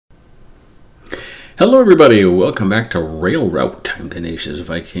Hello everybody, welcome back to Rail Route. I'm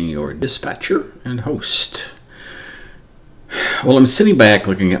TenaciousViking, your dispatcher and host. Well, I'm sitting back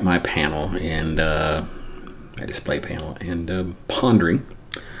looking at my panel and my display panel and pondering.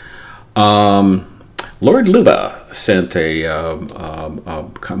 Lord Luba sent made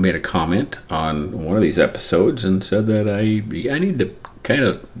a comment on one of these episodes and said that I need to kind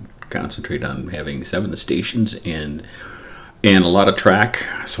of concentrate on having 7 stations and a lot of track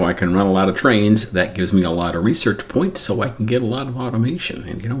so I can run a lot of trains. That gives me a lot of research points so I can get a lot of automation.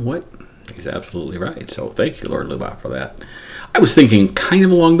 And you know what? He's absolutely right. So thank you, Lord Luba, for that. I was thinking kind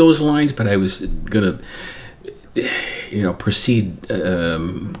of along those lines, but I was going to, proceed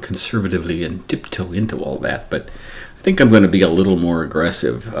conservatively and tiptoe into all that. But I think I'm going to be a little more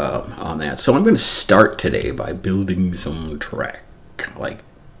aggressive on that. So I'm going to start today by building some track.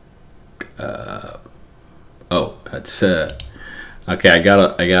 That's okay. I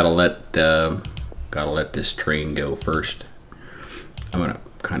gotta let this train go first. I'm gonna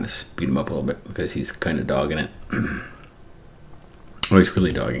kind of speed him up a little bit because he's kind of dogging it. Oh, he's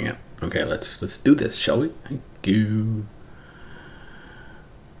really dogging it. Okay, let's do this, shall we? Thank you.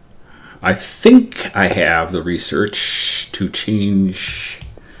 I think I have the research to change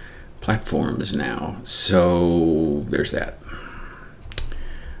platforms now. So there's that.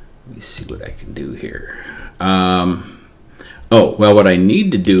 Let me see what I can do here. Oh, well, what I need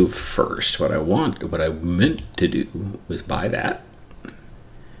to do first, what I meant to do was buy that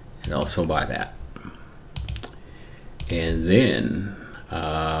and also buy that. And then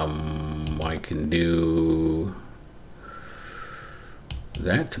I can do,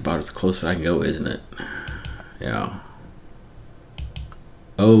 that's about as close as I can go, isn't it? Yeah.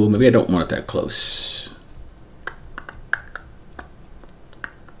 Oh, maybe I don't want it that close.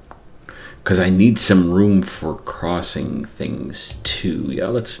 Because I need some room for crossing things too. Yeah,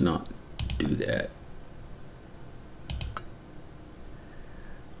 let's not do that.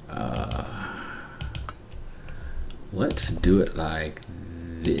 Let's do it like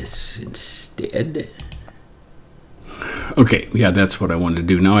this instead. Okay, yeah, that's what I wanted to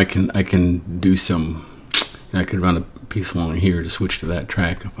do. Now I can do some. I could run a piece along here to switch to that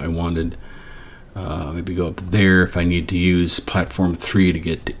track if I wanted. Maybe go up there if I need to use platform 3 to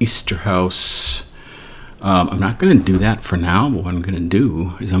get to Easterhouse. I'm not going to do that for now, but what I'm going to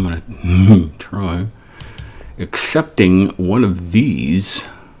do is I'm going to try accepting one of these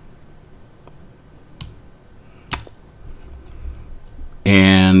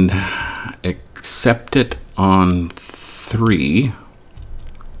and accept it on 3.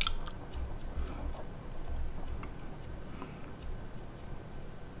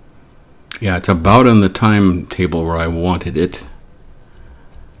 Yeah, it's about in the timetable where I wanted it.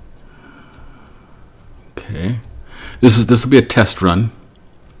 Okay, this will be a test run,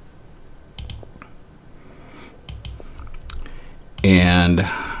 and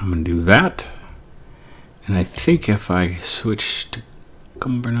I'm gonna do that. And I think if I switch to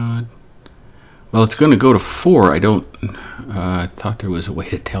Cumbernauld, well, it's gonna go to 4. I thought there was a way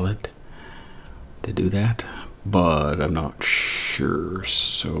to tell it to do that, but I'm not sure,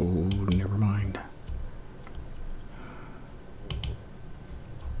 so never mind.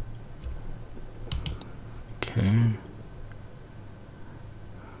 Okay.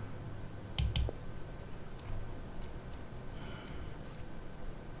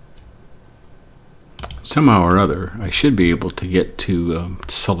 Somehow or other, I should be able to get to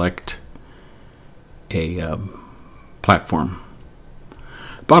select a platform.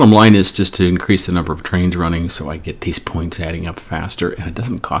 Bottom line is just to increase the number of trains running so I get these points adding up faster, and it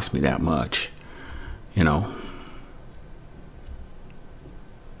doesn't cost me that much, you know.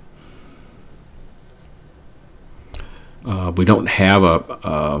 We don't have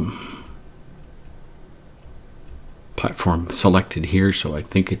a platform selected here, so I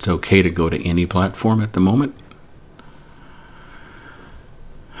think it's okay to go to any platform at the moment.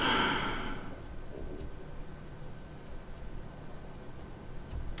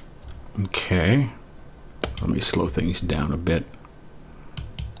 Okay, let me slow things down a bit.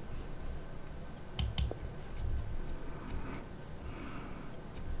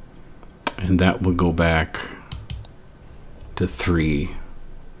 And that will go back to 3.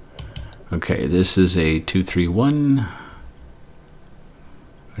 Okay, this is a 231.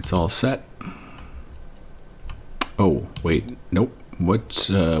 It's all set. Oh, wait, nope. What's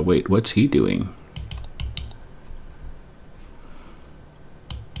he doing?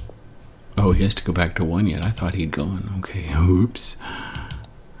 Oh, he has to go back to 1 yet. I thought he'd gone. Okay, oops.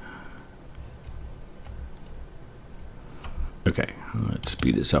 Okay, let's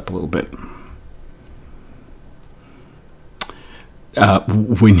speed this up a little bit.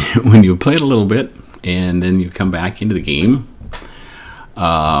 when you play it a little bit and then you come back into the game,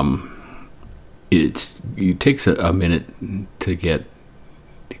 it takes a minute to get,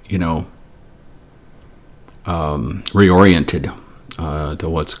 you know, reoriented to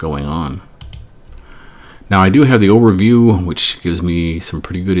what's going on. Now I do have the overview, which gives me some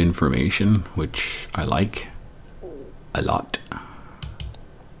pretty good information, which I like a lot.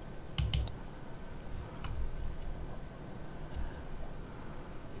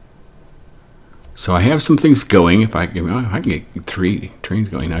 So I have some things going. If I can get 3 trains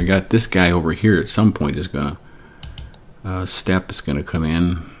going. Now I got this guy over here. At some point is gonna step is gonna come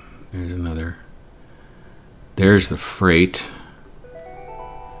in. There's another. There's the freight.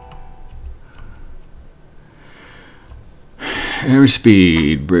 Air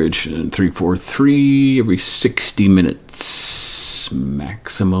speed bridge 343 every 60 minutes.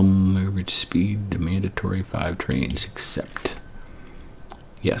 Maximum average speed mandatory 5 trains except.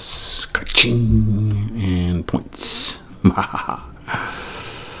 Yes, ka-ching, and points. I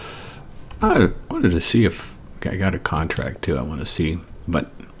wanted to see if I got a contract too. I want to see,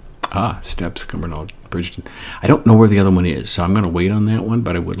 but steps Cumbernauld Bridgeton. I don't know where the other one is, so I'm going to wait on that one.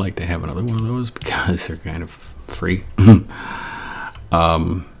 But I would like to have another one of those because they're kind of free. And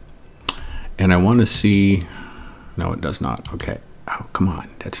I want to see. No, it does not. Okay. Oh, come on.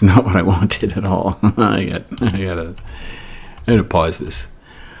 That's not what I wanted at all. I had to pause this.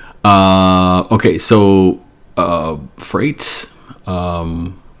 Okay, so freights,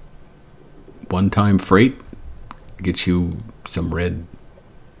 one-time freight gets you some red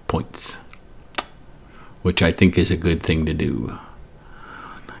points, which I think is a good thing to do.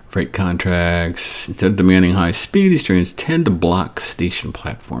 Freight contracts, instead of demanding high speed, these trains tend to block station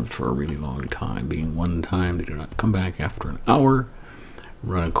platforms for a really long time. Being one time, they do not come back after an hour,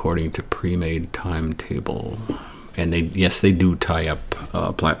 run according to pre-made timetable. And they do tie up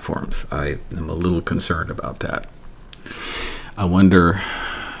platforms. I am a little concerned about that. I wonder,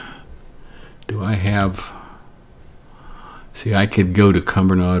 do I have? See, I could go to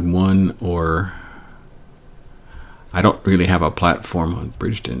Cumbernauld 1, or I don't really have a platform on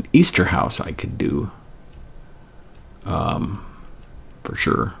Bridgeton. Easterhouse I could do, for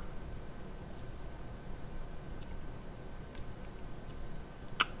sure.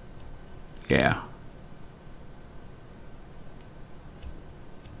 Yeah.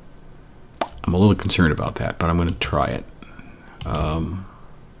 I'm a little concerned about that, but I'm going to try it.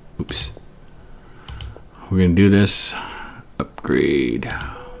 Oops. We're going to do this. Upgrade.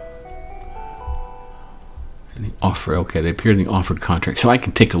 And the offer. Okay, they appear in the offered contract. So I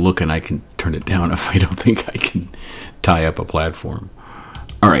can take a look and I can turn it down if I don't think I can tie up a platform.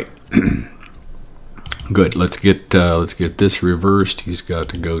 All right. Good. Let's get this reversed. He's got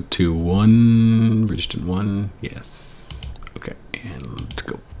to go to 1. Bridgeton 1. Yes. Okay, and let's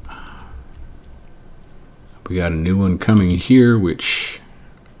go. We got a new one coming here, which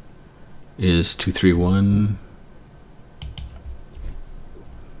is 231.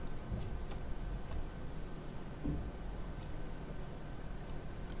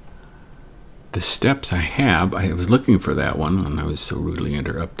 The steps I have, I was looking for that one when I was so rudely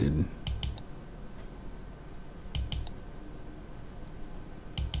interrupted.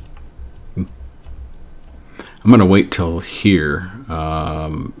 I'm going to wait till here.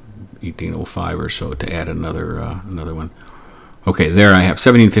 1805 or so to add another one. Okay, there I have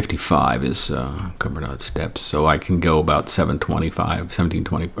 1755 is Cumbernauld steps, so I can go about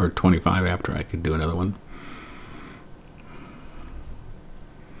 1720 or 25 after I could do another one.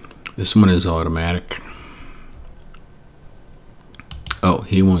 This one is automatic. Oh,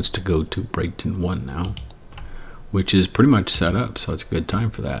 he wants to go to Brighton 1 now, which is pretty much set up, so it's a good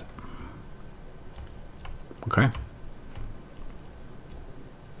time for that. Okay.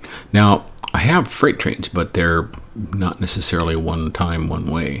 Now, I have freight trains, but they're not necessarily one time, one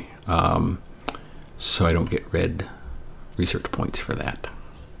way. So I don't get red research points for that,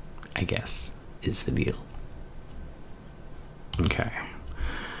 I guess, is the deal. Okay.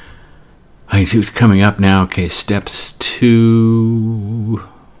 I see what's coming up now. Okay, steps 2.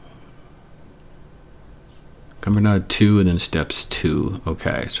 Cumbernauld 2 and then steps 2.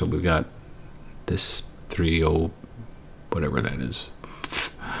 Okay, so we've got this 30, whatever that is.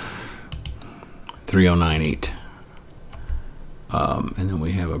 3098. And then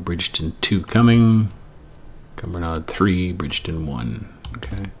we have a Bridgeton 2 coming. Cumbernauld 3, Bridgeton 1.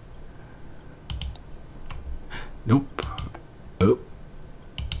 Okay. Nope. Oh.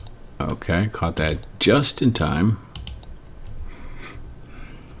 Okay, caught that just in time.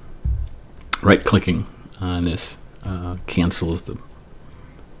 Right-clicking on this cancels the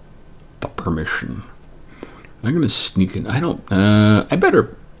permission. I'm gonna sneak in. I don't. I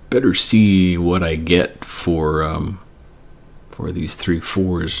better see what I get for these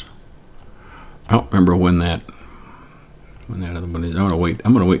 3-4s. I don't remember when that other one is. I'm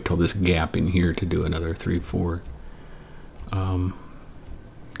gonna wait till this gap in here to do another 3-4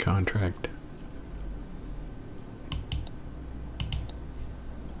 contract.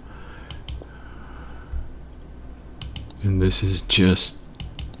 And this is just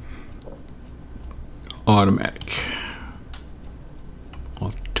automatic.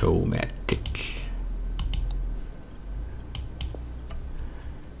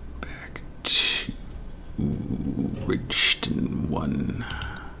 Back to Bridgeton 1.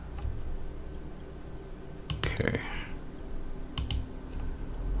 Okay.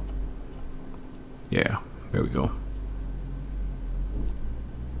 Yeah, there we go.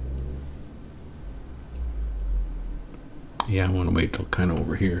 Yeah, I want to wait till kind of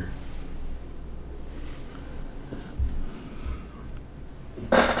over here.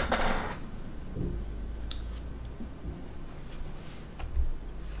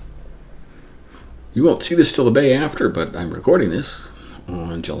 You won't see this till the day after, but I'm recording this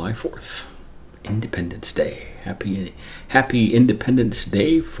on July 4th, Independence Day. Happy Independence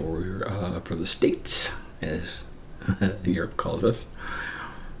Day for the states, as Europe calls us.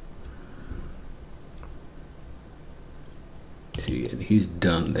 See, and he's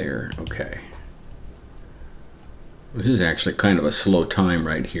done there. Okay. This is actually kind of a slow time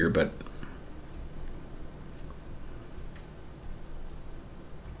right here, but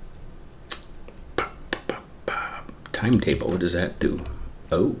timetable, what does that do?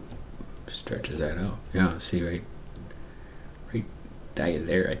 Oh, stretches that out. Yeah, see, right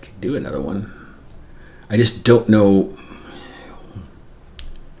there, I could do another one. I just don't know.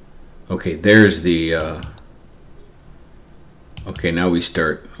 Okay, there's the okay, now we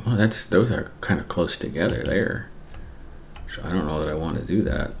start. Well, those are kind of close together there. So I don't know that I want to do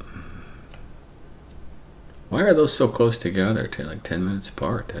that. Why are those so close together? Like 10 minutes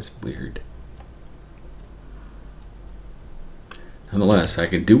apart. That's weird. Nonetheless, I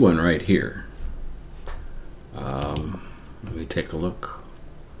could do one right here. Let me take a look.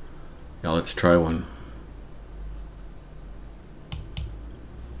 Yeah, let's try one.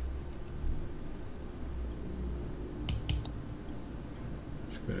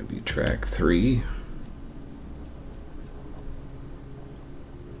 It's going to be track 3.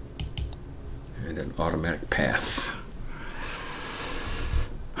 And an automatic pass.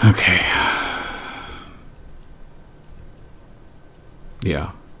 Okay.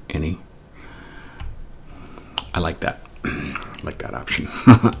 Yeah, any. I like that. I like that option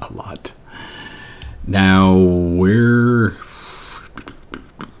a lot. Now, where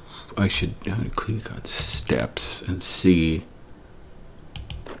I should click on steps and see.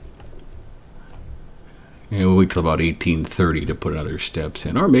 Yeah, we'll wait till about 1830 to put other steps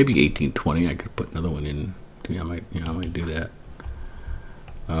in, or maybe 1820. I could put another one in. Yeah, I might do that.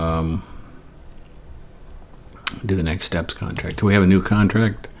 Do the next steps contract. Do we have a new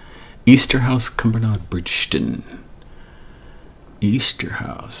contract? Easterhouse, Cumbernauld, Bridgeton.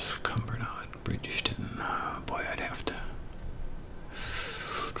 Easterhouse, Cumbernauld, Bridgeton. Oh, boy, I have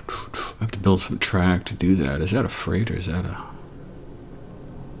to build some track to do that. Is that a freight or is that a?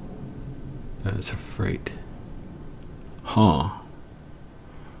 That's a freight. Huh.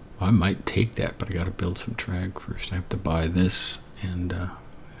 I might take that, but I got to build some track first. I have to buy this and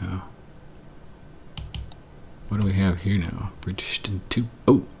yeah. What do we have here now? Bridgeton 2.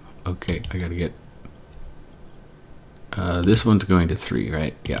 Oh, okay. I got to get. This one's going to 3,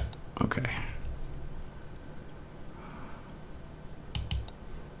 right? Yeah. Okay.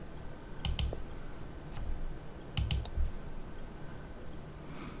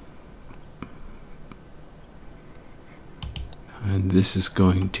 And this is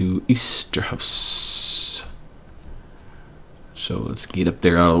going to Easterhouse. So let's get up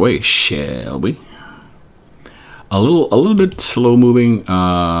there out of the way, shall we? A little bit slow moving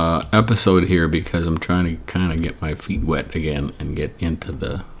episode here because I'm trying to kind of get my feet wet again and get into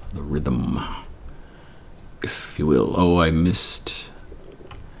the rhythm, if you will. Oh, I missed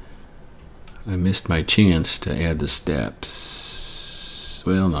my chance to add the steps.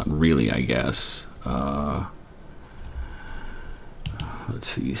 Well, not really, I guess. Let's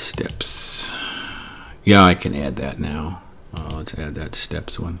see, steps. Yeah, I can add that now. Let's add that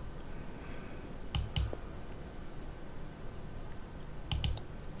steps one.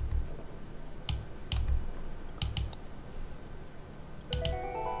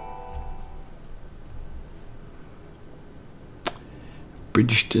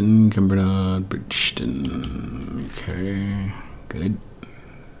 Bridgeton, Cumbernauld, Bridgeton. Okay, good.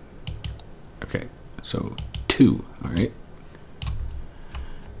 Okay, so 2. All right.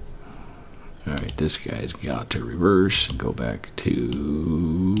 All right, this guy's got to reverse and go back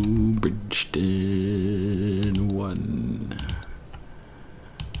to Bridgeton 1.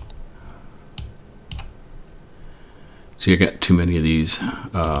 See, I got too many of these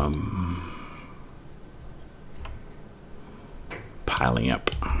piling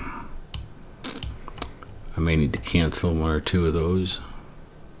up. I may need to cancel 1 or 2 of those.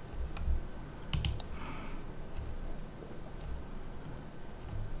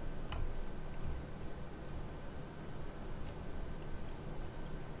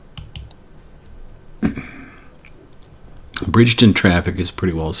 Bridgeton traffic is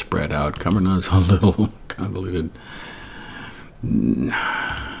pretty well spread out. Cumbernaud's a little convoluted.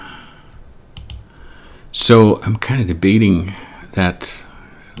 So I'm kind of debating that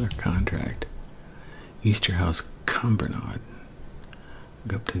other contract. Easterhouse, Cumbernaud.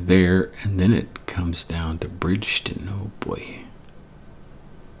 Go up to there, and then it comes down to Bridgeton. Oh boy.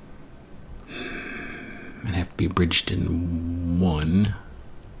 I'd have to be Bridgeton 1.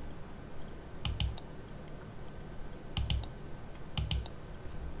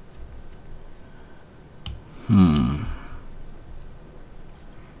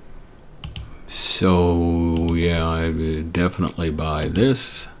 So, yeah, I would definitely buy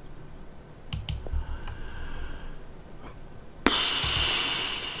this.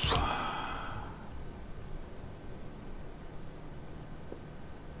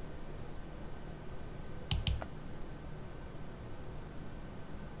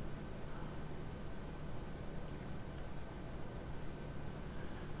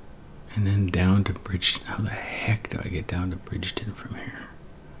 And then down to Bridgeton. How the heck do I get down to Bridgeton from here?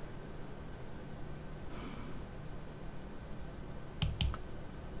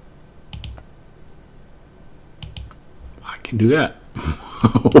 I can do that.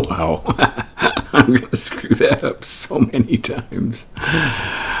 Wow. I'm going to screw that up so many times.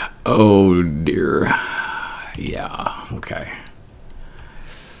 Oh, dear. Yeah, okay.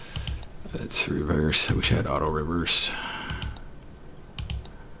 Let's reverse. I wish I had auto reverse.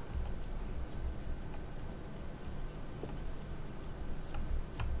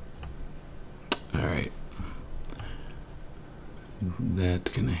 All right.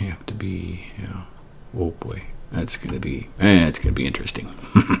 That's going to have to be, yeah. Oh, boy. That's going to be, it's going to be interesting.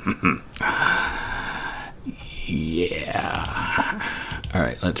 Yeah. All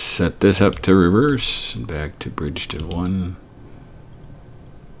right, let's set this up to reverse. Back to Bridgeton 1.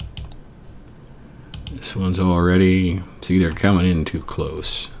 This one's already, see, they're coming in too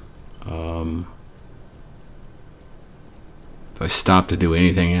close. If I stop to do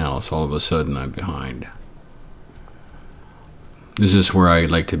anything else, all of a sudden I'm behind. This is where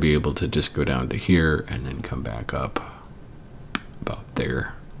I'd like to be able to just go down to here and then come back up about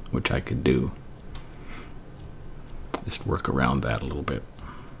there, which I could do. Just work around that a little bit.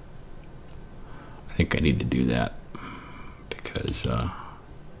 I think I need to do that because okay.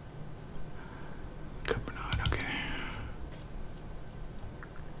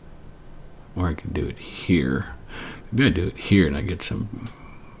 Or I can do it here. Maybe I do it here and I get some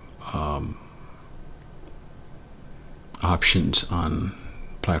options on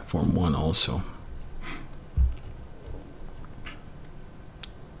platform 1 also.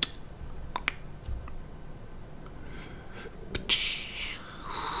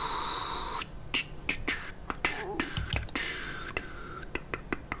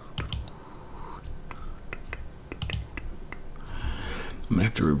 I'm going to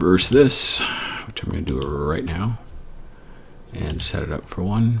have to reverse this, which I'm going to do right now, and set it up for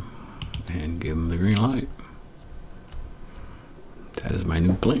 1 and give them the green light. That is my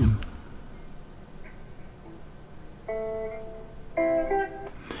new plan.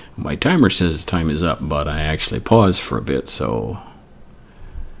 My timer says time is up, but I actually paused for a bit, so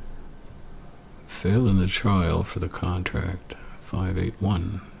failed in the trial for the contract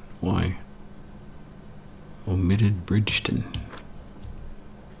 581. Why? Omitted Bridgeton.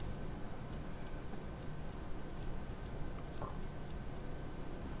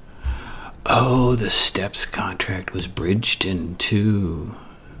 Oh, the steps contract was Bridgeton too.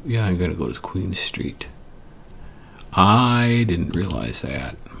 Yeah, I'm gonna go to Queen Street. I didn't realize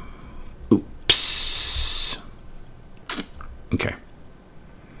that. Oops. Okay.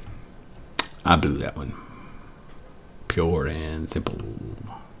 I blew that one. Pure and simple.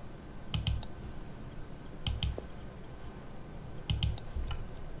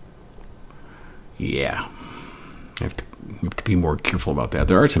 Yeah. I have to be more careful about that.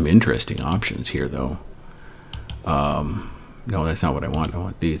 There are some interesting options here, though. No, that's not what I want. I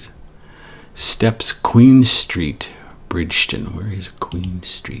want these. Steps, Queen Street, Bridgeton. Where is Queen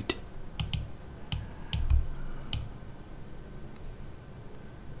Street?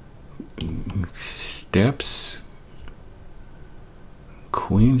 Steps,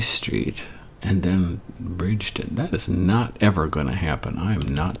 Queen Street, and then Bridgeton. That is not ever going to happen. I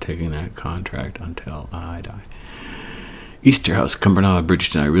am not taking that contract until I die. Easterhouse, Cumbernauld,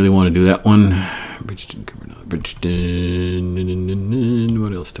 Bridgeton. I really want to do that one. Bridgeton, Cumbernauld, Bridgeton.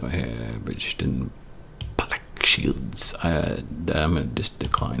 What else do I have? Bridgeton, Pollock, Shields. I'm going to just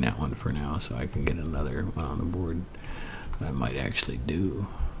decline that one for now so I can get another one on the board that I might actually do.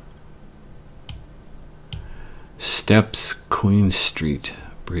 Steps, Queen Street,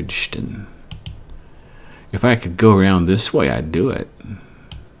 Bridgeton. If I could go around this way, I'd do it.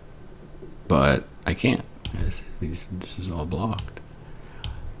 But I can't. This is all blocked.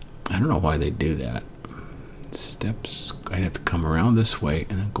 I don't know why they do that. Steps, I'd have to come around this way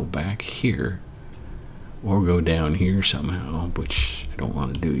and then go back here. Or go down here somehow, which I don't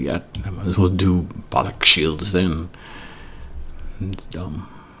want to do yet. I might as well do Pollock Shields then. It's dumb.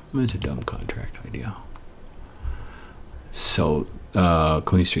 It's a dumb contract idea. So,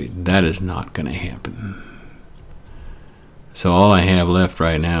 Queen Street, that is not going to happen. So all I have left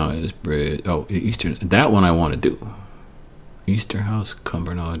right now is Eastern. That one I want to do. Easterhouse,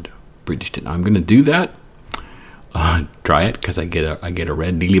 Cumbernauld, Bridgeton. I'm going to do that. Try it because I get a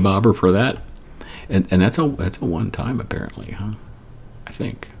red dealy bobber for that, and that's a one time apparently, huh? I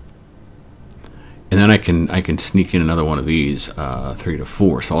think. And then I can sneak in another one of these 3 to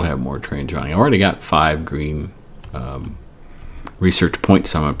 4, so I'll have more trains running. I already got 5 green research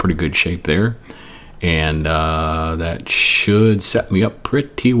points, so I'm in pretty good shape there. And that should set me up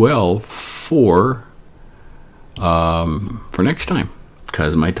pretty well for next time,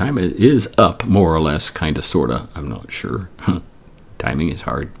 because my time is up, more or less, kind of, sort of. I'm not sure. Timing is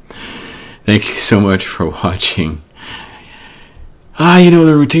hard. Thank you so much for watching. You know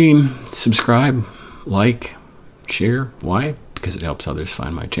the routine. Subscribe, like, share. Why? Because it helps others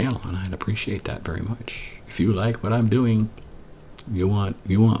find my channel, and I'd appreciate that very much. If you like what I'm doing, you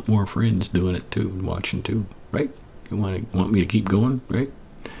want more friends doing it too, watching too, right? You want me to keep going, right?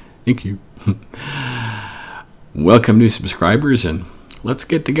 Thank you. Welcome new subscribers, and let's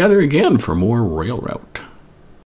get together again for more Rail Route.